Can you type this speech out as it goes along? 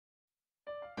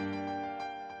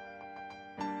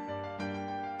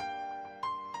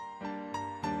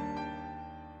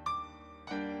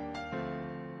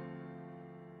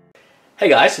Hey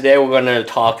guys, today we're going to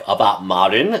talk about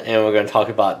Modern, and we're going to talk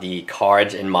about the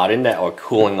cards in Modern that are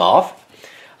cooling off.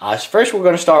 First we're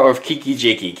going to start with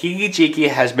Kiki-Jiki. Kiki-Jiki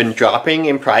has been dropping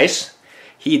in price.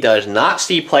 He does not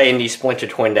see play in the Splinter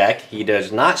Twin deck. He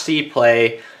does not see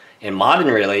play in Modern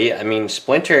really. I mean,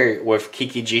 Splinter with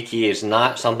Kiki-Jiki is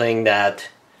not something that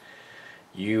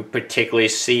you particularly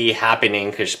see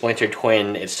happening because Splinter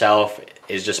Twin itself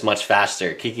is just much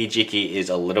faster. Kiki-Jiki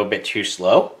is a little bit too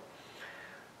slow.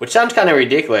 Which sounds kind of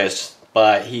ridiculous,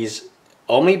 but he's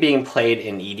only being played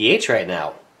in EDH right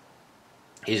now.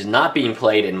 He's not being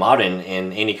played in Modern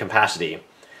in any capacity.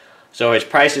 So his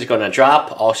price is going to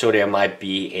drop. Also, there might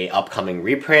be a upcoming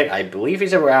reprint. I believe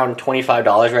he's around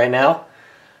 $25 right now.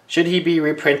 Should he be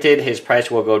reprinted, his price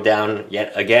will go down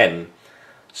yet again.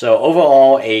 So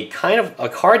overall, a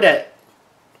card that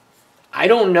I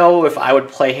don't know if I would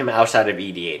play him outside of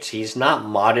EDH. He's not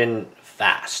Modern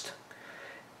fast.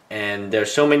 And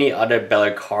there's so many other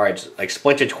better cards, like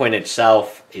Splinter Twin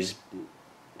itself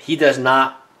he does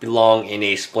not belong in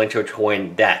a Splinter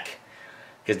Twin deck.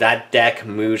 Because that deck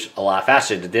moves a lot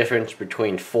faster. The difference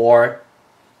between 4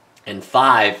 and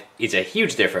 5 is a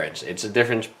huge difference. It's a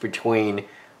difference between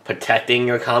protecting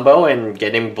your combo and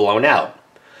getting blown out.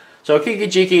 So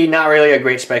Kiki-Jiki, not really a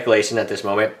great speculation at this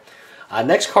moment.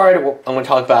 Next card I'm going to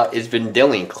talk about is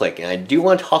Vendilion Clique. And I do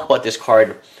want to talk about this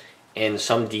card in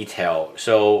some detail.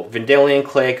 So Vendilion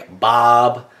Clique,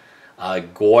 Bob,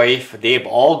 Goyf, they've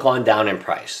all gone down in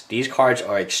price. These cards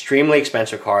are extremely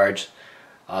expensive cards.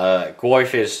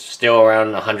 Goyf is still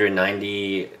around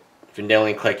 $190.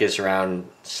 Vendilion Clique is around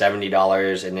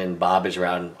 $70, and then Bob is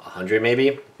around $100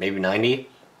 maybe 90.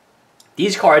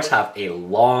 These cards have a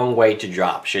long way to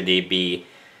drop should they be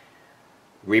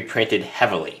reprinted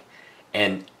heavily.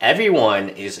 And everyone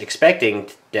is expecting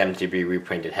them to be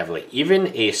reprinted heavily.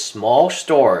 Even a small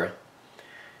store,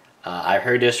 I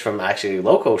heard this from actually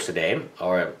locals today,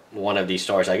 or one of these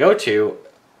stores I go to,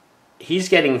 he's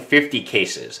getting 50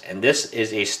 cases. And this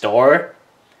is a store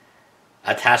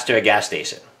attached to a gas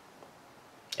station.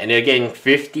 And they're getting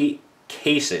 50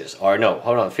 cases, or no,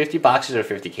 hold on, 50 boxes or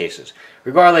 50 cases.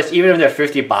 Regardless, even if they're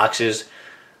 50 boxes,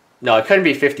 no, it couldn't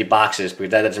be 50 boxes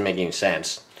because that doesn't make any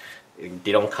sense.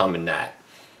 They don't come in that.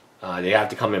 They have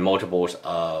to come in multiples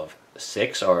of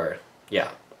 6 or, yeah.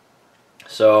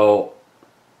 So,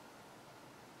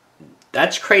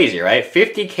 that's crazy, right?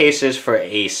 50 cases for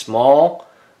a small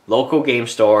local game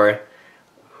store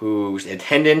whose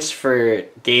attendance for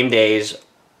game days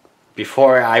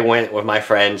before I went with my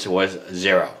friends was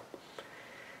 0.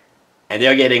 And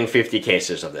they're getting 50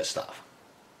 cases of this stuff.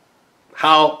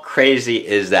 How crazy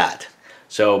is that?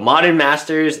 So Modern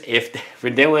Masters, if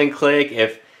Vendilion Clique,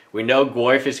 if we know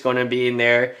Goyf is going to be in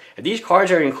there, if these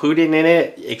cards are included in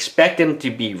it, expect them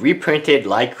to be reprinted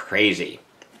like crazy.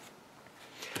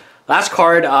 Last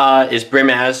card is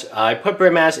Brimaz. I put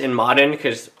Brimaz in Modern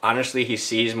because honestly he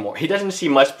sees more. He doesn't see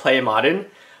much play in Modern,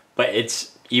 but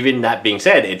it's, even that being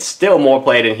said, it's still more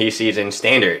play than he sees in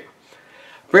Standard.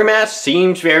 Brimaz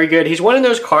seems very good. He's one of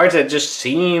those cards that just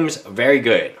seems very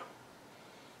good.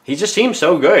 He just seems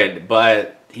so good,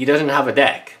 but he doesn't have a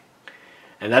deck.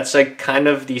 And that's like kind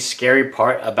of the scary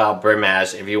part about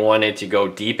Brimaz, if you wanted to go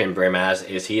deep in Brimaz,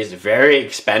 is he is very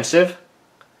expensive,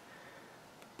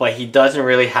 but he doesn't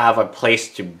really have a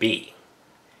place to be.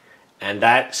 And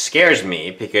that scares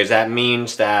me, because that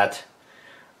means that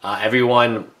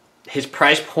his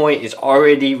price point is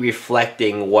already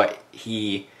reflecting what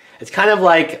he... It's kind of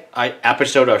like an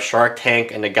episode of Shark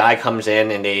Tank, and the guy comes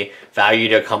in and they value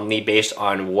their company based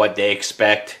on what they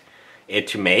expect it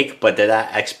to make, but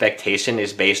that expectation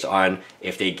is based on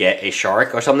if they get a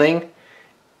shark or something,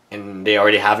 and they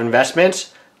already have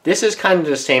investments. This is kind of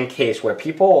the same case where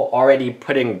people are already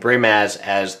putting Brimaz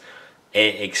as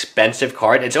an expensive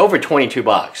card. It's over 22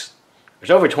 bucks. It's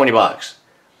over 20 bucks.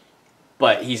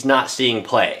 But he's not seeing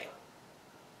play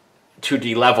to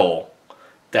the level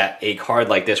that a card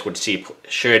like this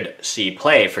should see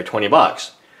play for 20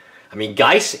 bucks. I mean,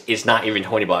 Weiss is not even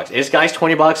 20 bucks. Is Weiss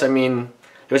 20 bucks? I mean,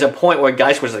 there was a point where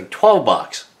Weiss was like 12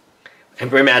 bucks.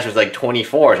 And Brimaz was like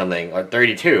 24 or something, or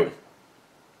 32.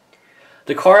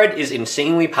 The card is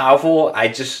insanely powerful.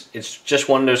 It's just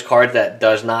one of those cards that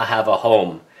does not have a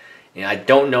home. And I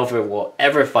don't know if it will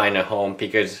ever find a home,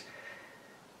 because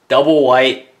double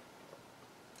white,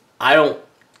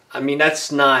 I mean,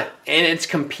 that's not... And it's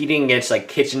competing against like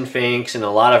Kitchen Finks and a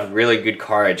lot of really good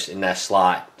cards in that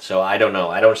slot. So I don't know.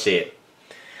 I don't see it.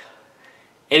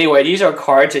 Anyway, these are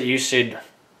cards that you should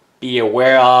be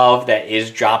aware of that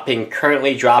is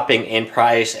currently dropping in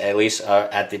price, at least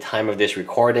at the time of this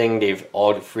recording.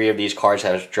 All 3 of these cards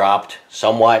have dropped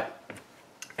somewhat.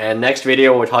 And next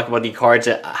video, we'll talk about the cards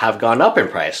that have gone up in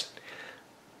price.